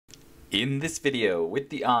In this video with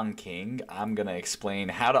the AnKing, I'm going to explain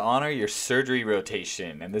how to honor your surgery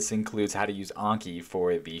rotation, and this includes how to use Anki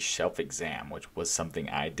for the shelf exam, which was something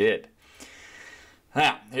I did.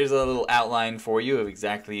 Now, here's a little outline for you of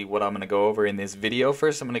exactly what I'm going to go over in this video.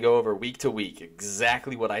 First, I'm going to go over week to week,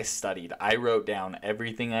 exactly what I studied. I wrote down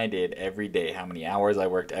everything I did every day, how many hours I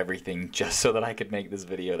worked, everything, just so that I could make this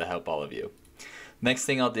video to help all of you. Next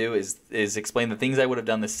thing I'll do is explain the things I would have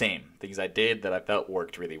done the same, things I did that I felt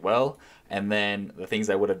worked really well, and then the things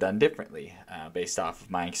I would have done differently based off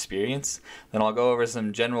of my experience. Then I'll go over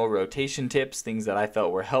some general rotation tips, things that I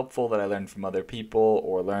felt were helpful that I learned from other people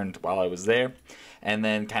or learned while I was there, and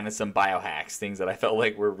then kind of some biohacks, things that I felt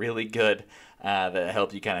like were really good that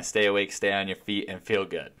helped you kind of stay awake, stay on your feet, and feel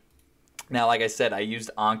good. Now, like I said, I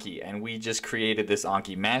used Anki, and we just created this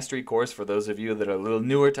Anki Mastery course for those of you that are a little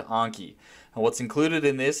newer to Anki. And what's included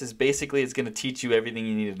in this is basically it's going to teach you everything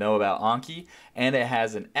you need to know about Anki, and it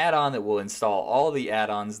has an add-on that will install all the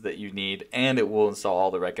add-ons that you need, and it will install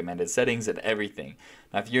all the recommended settings and everything.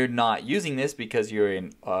 Now, if you're not using this because you're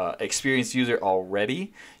an experienced user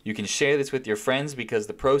already, you can share this with your friends because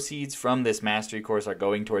the proceeds from this Mastery course are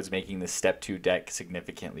going towards making the Step 2 deck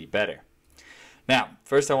significantly better. Now,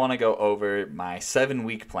 first I want to go over my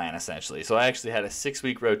 7-week plan essentially. So I actually had a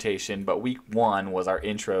 6-week rotation, but week 1 was our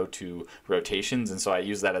intro to rotations, and so I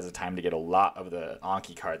used that as a time to get a lot of the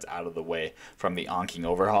Anki cards out of the way from the AnKing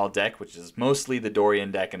overhaul deck, which is mostly the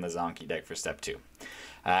Dorian deck and the Zonky deck for step 2.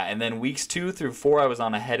 And then weeks 2 through 4 I was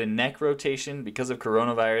on a head and neck rotation. Because of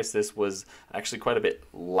coronavirus, this was actually quite a bit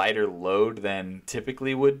lighter load than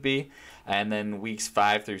typically would be. And then weeks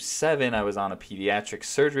 5 through 7 I was on a pediatric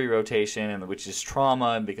surgery rotation, which is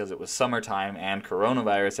trauma, and because it was summertime and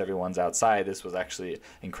coronavirus, everyone's outside, this was actually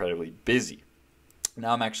incredibly busy.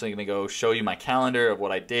 Now I'm actually going to go show you my calendar of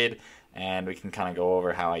what I did, and we can kind of go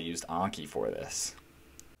over how I used Anki for this.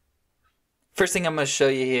 First thing I'm going to show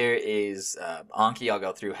you here is Anki. I'll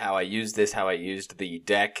go through how I used this, how I used the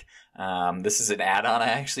deck. This is an add-on I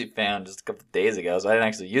actually found just a couple of days ago, so I didn't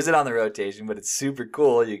actually use it on the rotation, but it's super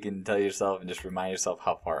cool. You can tell yourself and just remind yourself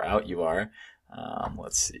how far out you are.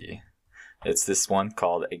 Let's see. It's this one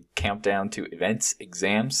called A Countdown to Events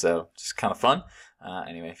Exam, so just kind of fun.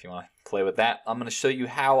 Anyway, if you want to play with that, I'm going to show you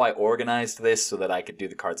how I organized this so that I could do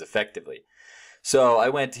the cards effectively. So I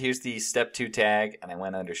went, here's the Step 2 tag, and I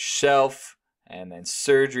went under Shelf, and then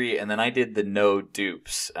Surgery, and then I did the no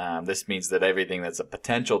dupes. This means that everything that's a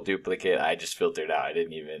potential duplicate, I just filtered out. I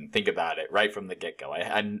didn't even think about it right from the get-go.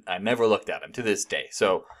 I never looked at them to this day,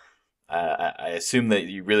 so I assume that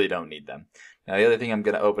you really don't need them. Now, the other thing I'm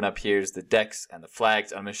going to open up here is the decks and the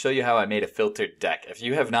flags. I'm going to show you how I made a filtered deck. If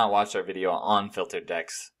you have not watched our video on filtered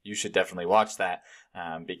decks, you should definitely watch that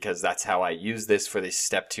because that's how I use this for this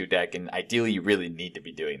Step 2 deck, and ideally you really need to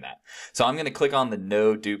be doing that. So I'm going to click on the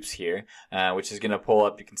no dupes here, which is going to pull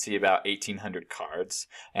up, you can see about 1,800 cards.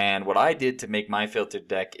 And what I did to make my filtered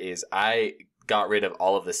deck is I got rid of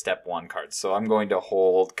all of the Step 1 cards. So I'm going to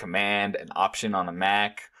hold Command and Option on a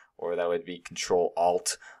Mac, or that would be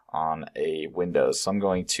Control-Alt on a Windows. So I'm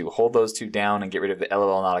going to hold those two down and get rid of the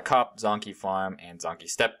LOL Not a Cop, Zonky Farm, and Zonky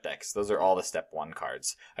Step decks. Those are all the Step 1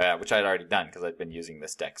 cards, which I'd already done because I'd been using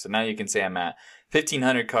this deck. So now you can say I'm at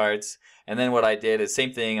 1,500 cards. And then what I did is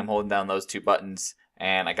same thing, I'm holding down those two buttons,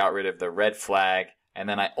 and I got rid of the red flag, and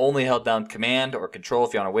then I only held down Command or Control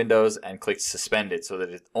if you're on a Windows and clicked Suspended so that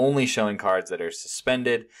it's only showing cards that are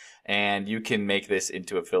suspended. And you can make this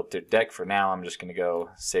into a filtered deck. For now, I'm just going to go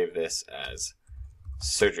save this as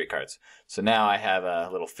surgery cards. So now I have a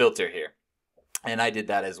little filter here, and I did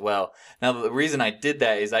that as well. Now the reason I did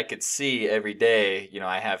that is I could see every day, you know,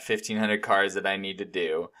 I have 1,500 cards that I need to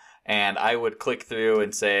do, and I would click through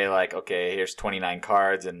and say like, okay, here's 29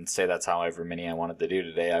 cards, and say that's however many I wanted to do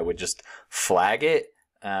today. I would just flag it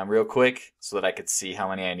real quick so that I could see how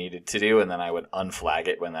many I needed to do, and then I would unflag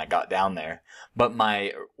it when I got down there. But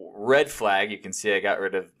my red flag, you can see I got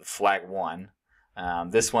rid of flag 1.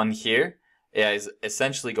 This one here is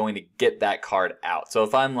essentially going to get that card out. So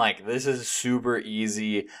if I'm like, this is super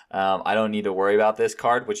easy, I don't need to worry about this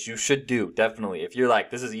card, which you should do, definitely. If you're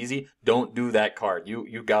like, this is easy, don't do that card.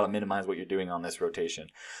 You got to minimize what you're doing on this rotation.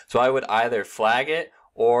 So I would either flag it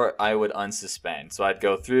or I would unsuspend. So I'd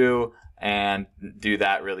go through and do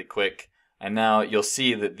that really quick. And now you'll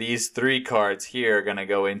see that these 3 cards here are going to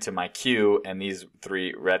go into my queue, and these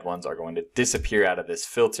 3 red ones are going to disappear out of this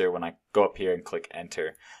filter when I go up here and click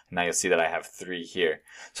enter. Now you'll see that I have 3 here.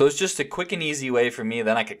 So it's just a quick and easy way for me.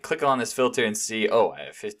 Then I could click on this filter and see, oh, I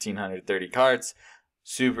have 1,530 cards.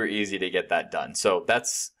 Super easy to get that done. So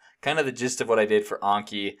that's kind of the gist of what I did for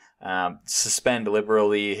Anki. Suspend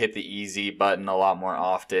liberally, hit the easy button a lot more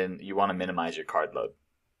often. You want to minimize your card load.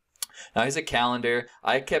 Now here's a calendar.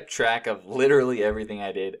 I kept track of literally everything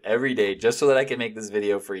I did every day just so that I could make this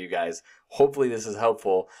video for you guys. Hopefully this is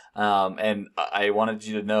helpful. And I wanted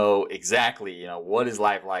you to know exactly, what is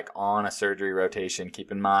life like on a surgery rotation.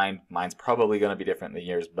 Keep in mind, mine's probably going to be different than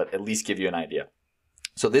yours, but at least give you an idea.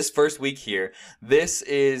 So this first week here, this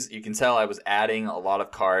is, you can tell I was adding a lot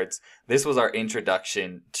of cards. This was our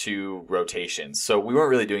introduction to rotations. So we weren't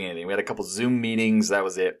really doing anything. We had a couple Zoom meetings, that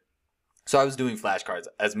was it. So I was doing flashcards,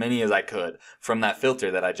 as many as I could from that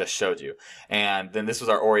filter that I just showed you. And then this was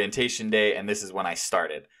our orientation day, and this is when I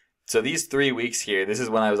started. So these 3 weeks here, this is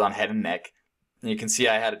when I was on head and neck. And you can see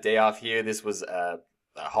I had a day off here. This was a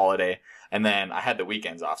holiday. And then I had the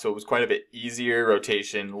weekends off. So it was quite a bit easier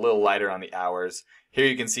rotation, a little lighter on the hours. Here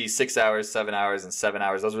you can see 6 hours, 7 hours, and 7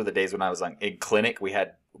 hours. Those were the days when I was in clinic. We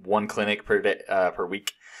had one clinic per day, per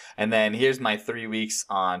week. And then here's my 3 weeks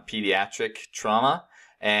on pediatric trauma.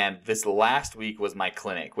 And this last week was my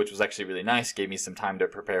clinic, which was actually really nice. Gave me some time to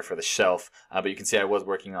prepare for the shelf. But you can see I was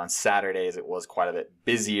working on Saturdays. It was quite a bit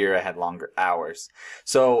busier. I had longer hours.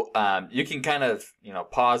 So you can kind of,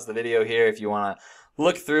 pause the video here if you want to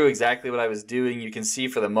look through exactly what I was doing. You can see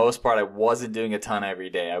for the most part I wasn't doing a ton every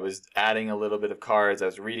day. I was adding a little bit of cards. I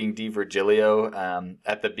was reading Di Virgilio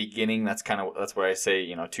at the beginning. That's where I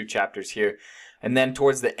say 2 chapters here. And then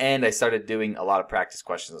towards the end, I started doing a lot of practice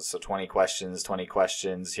questions. So 20 questions, 20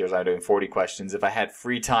 questions. Here's I'm doing 40 questions. If I had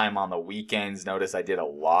free time on the weekends, notice I did a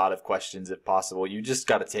lot of questions if possible. You just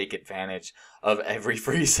got to take advantage of every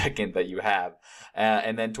free second that you have.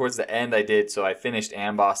 And then towards the end, I finished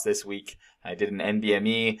AMBOSS this week. I did an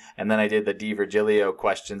NBME, and then I did the Di Virgilio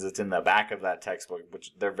questions. It's in the back of that textbook,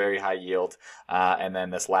 which they're very high yield. And then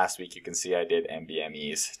this last week, you can see I did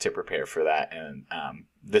NBMEs to prepare for that. And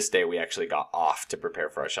this day, we actually got off to prepare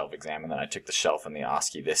for our shelf exam, and then I took the shelf and the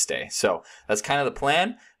OSCE this day. So that's kind of the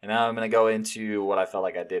plan. And now I'm going to go into what I felt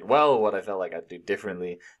like I did well, what I felt like I'd do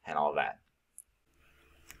differently, and all that.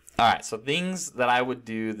 All right, so things that I would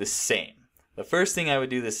do the same. The first thing I would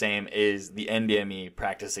do the same is the NBME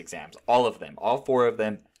practice exams. All of them, all 4 of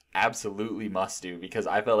them, absolutely must do, because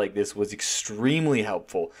I felt like this was extremely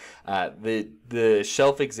helpful. The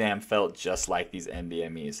shelf exam felt just like these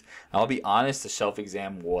NBMEs. I'll be honest, the shelf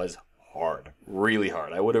exam was hard, really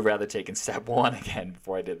hard. I would have rather taken step 1 again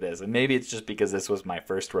before I did this, and maybe it's just because this was my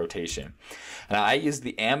first rotation. Now I used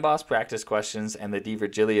the AMBOSS practice questions and the Di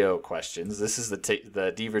Virgilio questions. This is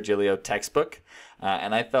the Di Virgilio textbook,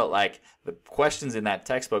 and I felt like the questions in that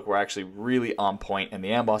textbook were actually really on point, and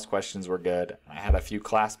the AMBOSS questions were good. I had a few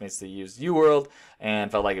classmates that used UWorld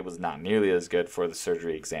and felt like it was not nearly as good for the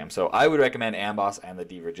surgery exam. So I would recommend AMBOSS and the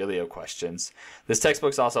Di Virgilio questions. This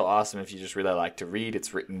textbook's also awesome if you just really like to read.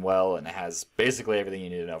 It's written well, and it has basically everything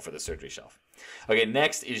you need to know for the surgery shelf. Okay,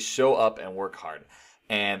 next is show up and work hard.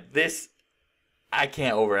 And this, I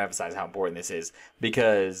can't overemphasize how important this is,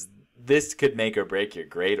 because this could make or break your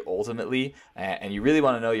grade ultimately, and you really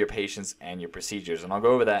want to know your patients and your procedures, and I'll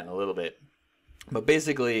go over that in a little bit. But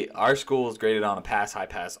basically, our school is graded on a pass, high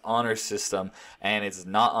pass honor system, and it's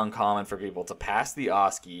not uncommon for people to pass the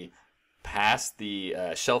OSCE, pass the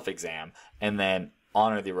shelf exam, and then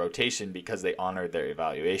honor the rotation because they honored their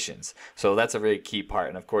evaluations. So that's a really key part,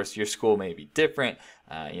 and of course your school may be different.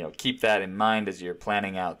 Keep that in mind as you're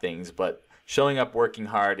planning out things, but showing up, working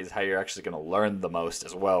hard is how you're actually going to learn the most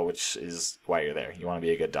as well, which is why you're there. You want to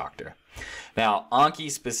be a good doctor. Now,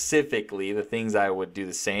 Anki specifically, the things I would do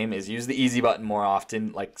the same is use the easy button more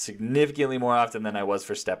often, like significantly more often than I was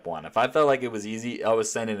for step 1. If I felt like it was easy, I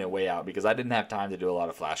was sending it way out because I didn't have time to do a lot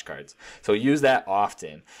of flashcards. So use that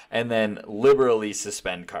often, and then liberally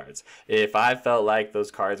suspend cards. If I felt like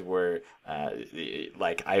those cards were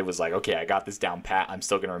I was like, okay, I got this down pat, I'm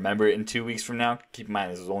still going to remember it in 2 weeks from now. Keep in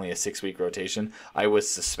mind, this was only a 6-week rotation. I was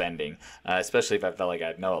suspending, especially if I felt like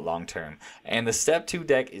I'd know it long term. And the step 2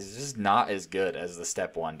 deck is just not as good as the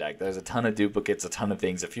step 1 deck. There's a ton of duplicates, a ton of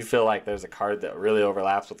things. If you feel like there's a card that really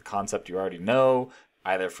overlaps with the concept you already know,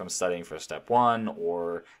 either from studying for step 1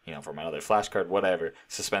 or from another flashcard, whatever,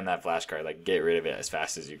 suspend that flashcard. Like, get rid of it as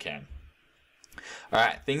fast as you can. All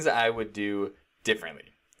right, things that I would do differently.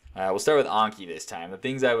 We'll start with Anki this time. The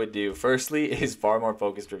things I would do, firstly, is far more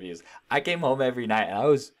focused reviews. I came home every night and I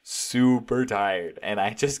was super tired, and I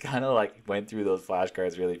just kind of went through those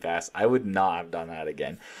flashcards really fast. I would not have done that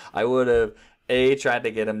again. I would have tried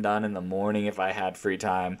to get them done in the morning if I had free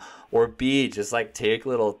time, or B, just take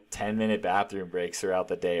little 10-minute bathroom breaks throughout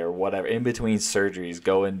the day or whatever. In between surgeries,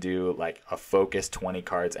 go and do a focused 20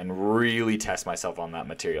 cards and really test myself on that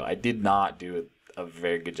material. I did not do a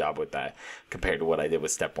very good job with that compared to what I did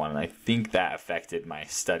with step 1, and I think that affected my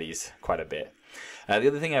studies quite a bit. The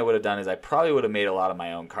other thing I would have done is I probably would have made a lot of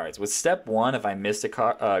my own cards. With step 1, if I missed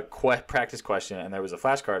a practice question and there was a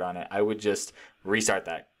flashcard on it, I would just restart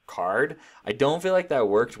that card. I don't feel like that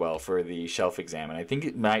worked well for the shelf exam, and I think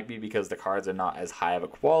it might be because the cards are not as high of a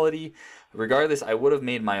quality. Regardless, I would have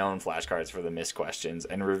made my own flashcards for the missed questions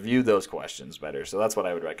and reviewed those questions better, so that's what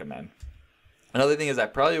I would recommend. Another thing is I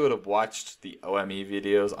probably would have watched the OME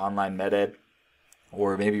videos, online med-ed,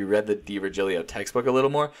 or maybe read the DiVirgilio textbook a little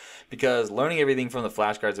more, because learning everything from the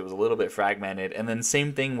flashcards, it was a little bit fragmented. And then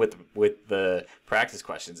same thing with the practice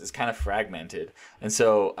questions, it's kind of fragmented. And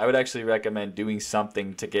so I would actually recommend doing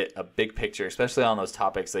something to get a big picture, especially on those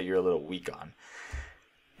topics that you're a little weak on.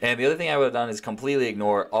 And the other thing I would have done is completely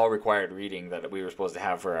ignore all required reading that we were supposed to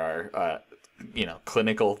have for our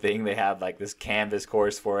clinical thing. They had like this Canvas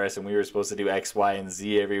course for us, and we were supposed to do X, Y, and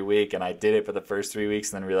Z every week, and I did it for the first 3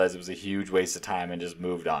 weeks and then realized it was a huge waste of time and just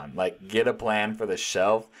moved on. Like, get a plan for the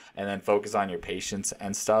shelf and then focus on your patients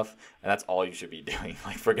and stuff, and that's all you should be doing.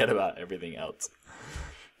 Like, forget about everything else.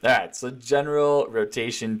 Alright, so general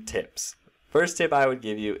rotation tips. First tip I would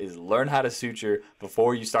give you is learn how to suture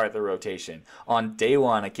before you start the rotation. On day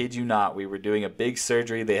 1, I kid you not, we were doing a big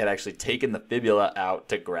surgery. They had actually taken the fibula out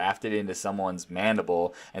to graft it into someone's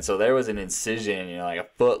mandible. And so there was an incision, like a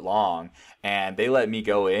foot long. And they let me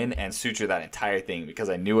go in and suture that entire thing because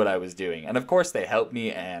I knew what I was doing. And of course they helped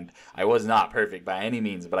me, and I was not perfect by any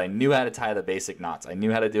means, but I knew how to tie the basic knots. I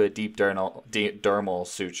knew how to do a deep dermal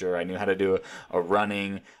suture. I knew how to do a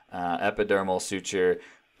running epidermal suture.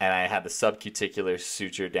 And I had the subcuticular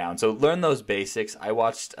suture down. So learn those basics. I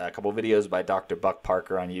watched a couple videos by Dr. Buck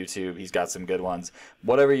Parker on YouTube. He's got some good ones.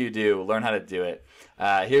 Whatever you do, learn how to do it.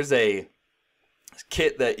 Here's a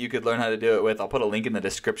kit that you could learn how to do it with. I'll put a link in the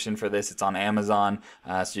description for this. It's on Amazon,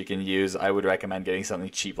 so you can use. I would recommend getting something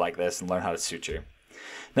cheap like this and learn how to suture.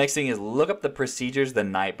 Next thing is look up the procedures the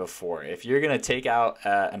night before. If you're going to take out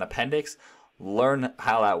an appendix, learn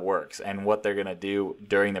how that works and what they're going to do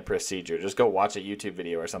during the procedure. Just go watch a YouTube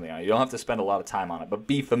video or something on it. You don't have to spend a lot of time on it, but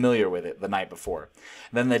be familiar with it the night before.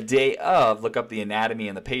 Then the day of, look up the anatomy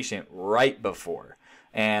and the patient right before.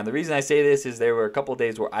 And the reason I say this is there were a couple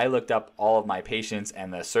days where I looked up all of my patients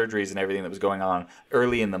and the surgeries and everything that was going on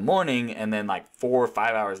early in the morning, and then like 4 or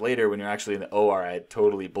 5 hours later when you're actually in the OR, I had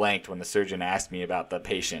totally blanked when the surgeon asked me about the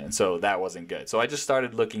patient, and so that wasn't good. So I just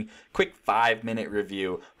started looking, quick 5-minute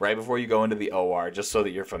review right before you go into the OR, just so that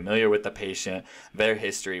you're familiar with the patient, their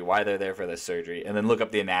history, why they're there for the surgery, and then look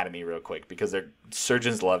up the anatomy real quick, because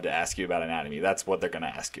surgeons love to ask you about anatomy. That's what they're going to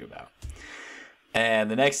ask you about.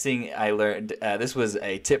 And the next thing I learned, this was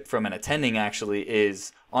a tip from an attending actually,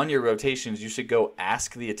 is on your rotations, you should go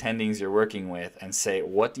ask the attendings you're working with and say,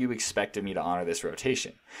 what do you expect of me to honor this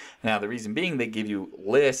rotation? Now, the reason being, they give you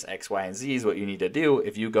lists, X, Y, and Z is what you need to do.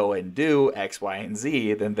 If you go and do X, Y, and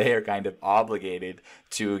Z, then they are kind of obligated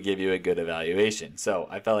to give you a good evaluation. So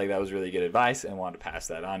I felt like that was really good advice and wanted to pass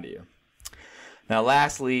that on to you. Now,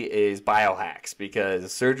 lastly is biohacks,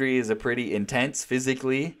 because surgery is a pretty intense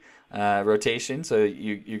physically rotation, so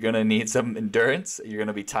you're going to need some endurance. You're going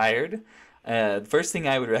to be tired. The first thing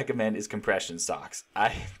I would recommend is compression socks.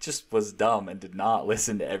 I just was dumb and did not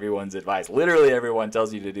listen to everyone's advice. Literally everyone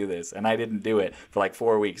tells you to do this, and I didn't do it for like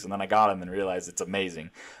 4 weeks, and then I got them and realized it's amazing.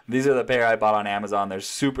 These are the pair I bought on Amazon. They're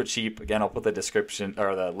super cheap. Again, I'll put the description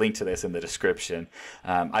or the link to this in the description.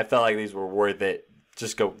 I felt like these were worth it.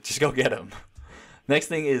 Just go get them. Next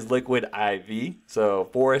thing is liquid IV. So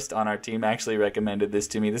Forrest on our team actually recommended this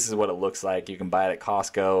to me. This is what it looks like. You can buy it at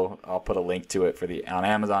Costco. I'll put a link to it on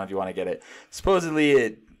Amazon if you want to get it. Supposedly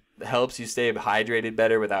it helps you stay hydrated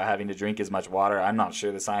better without having to drink as much water. I'm not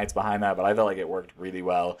sure the science behind that, but I felt like it worked really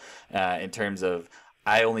well in terms of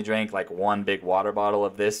I only drank like 1 big water bottle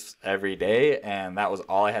of this every day, and that was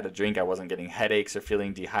all I had to drink. I wasn't getting headaches or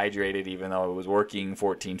feeling dehydrated, even though I was working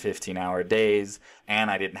 14, 15-hour days, and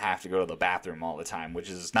I didn't have to go to the bathroom all the time, which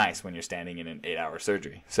is nice when you're standing in an 8-hour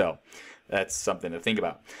surgery. So that's something to think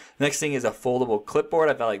about. Next thing is a foldable clipboard.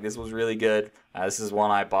 I felt like this was really good. This is one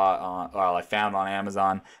I I found on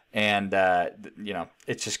Amazon, and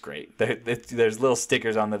it's just great. There's little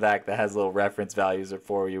stickers on the back that has little reference values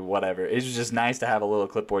for you, whatever. It's just nice to have a little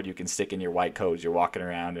clipboard you can stick in your white coat as you're walking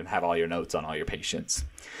around and have all your notes on all your patients.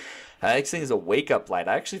 Next thing is a wake-up light.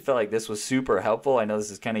 I actually felt like this was super helpful. I know this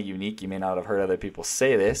is kind of unique. You may not have heard other people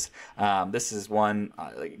say this. This is one,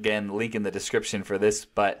 again, link in the description for this,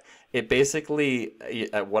 but it basically,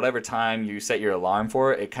 at whatever time you set your alarm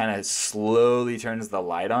for, it kind of slowly turns the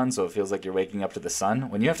light on, so it feels like you're waking up to the sun.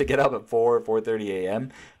 When you have to get up at 4:30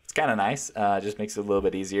 a.m., it's kind of nice. Just makes it a little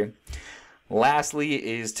bit easier. Lastly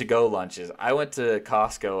is to-go lunches. I went to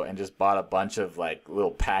Costco and just bought a bunch of like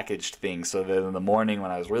little packaged things so that in the morning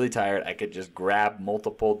when I was really tired, I could just grab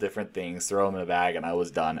multiple different things, throw them in a bag, and I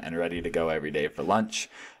was done and ready to go every day for lunch.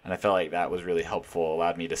 And I felt like that was really helpful. It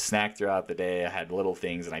allowed me to snack throughout the day. I had little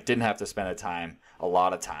things and I didn't have to spend a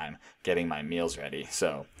lot of time getting my meals ready.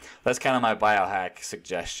 So that's kind of my biohack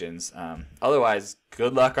suggestions. Otherwise,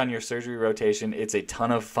 good luck on your surgery rotation. It's a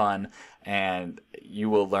ton of fun and you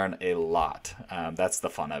will learn a lot. That's the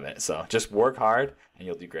fun of it. So just work hard and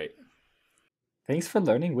you'll do great. Thanks for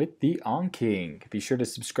learning with the AnKing. Be sure to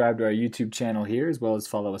subscribe to our YouTube channel here as well as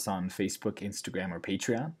follow us on Facebook, Instagram, or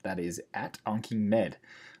Patreon. That is at AnKingMed.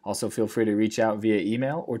 Also feel free to reach out via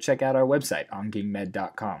email or check out our website,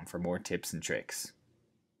 ankingmed.com, for more tips and tricks.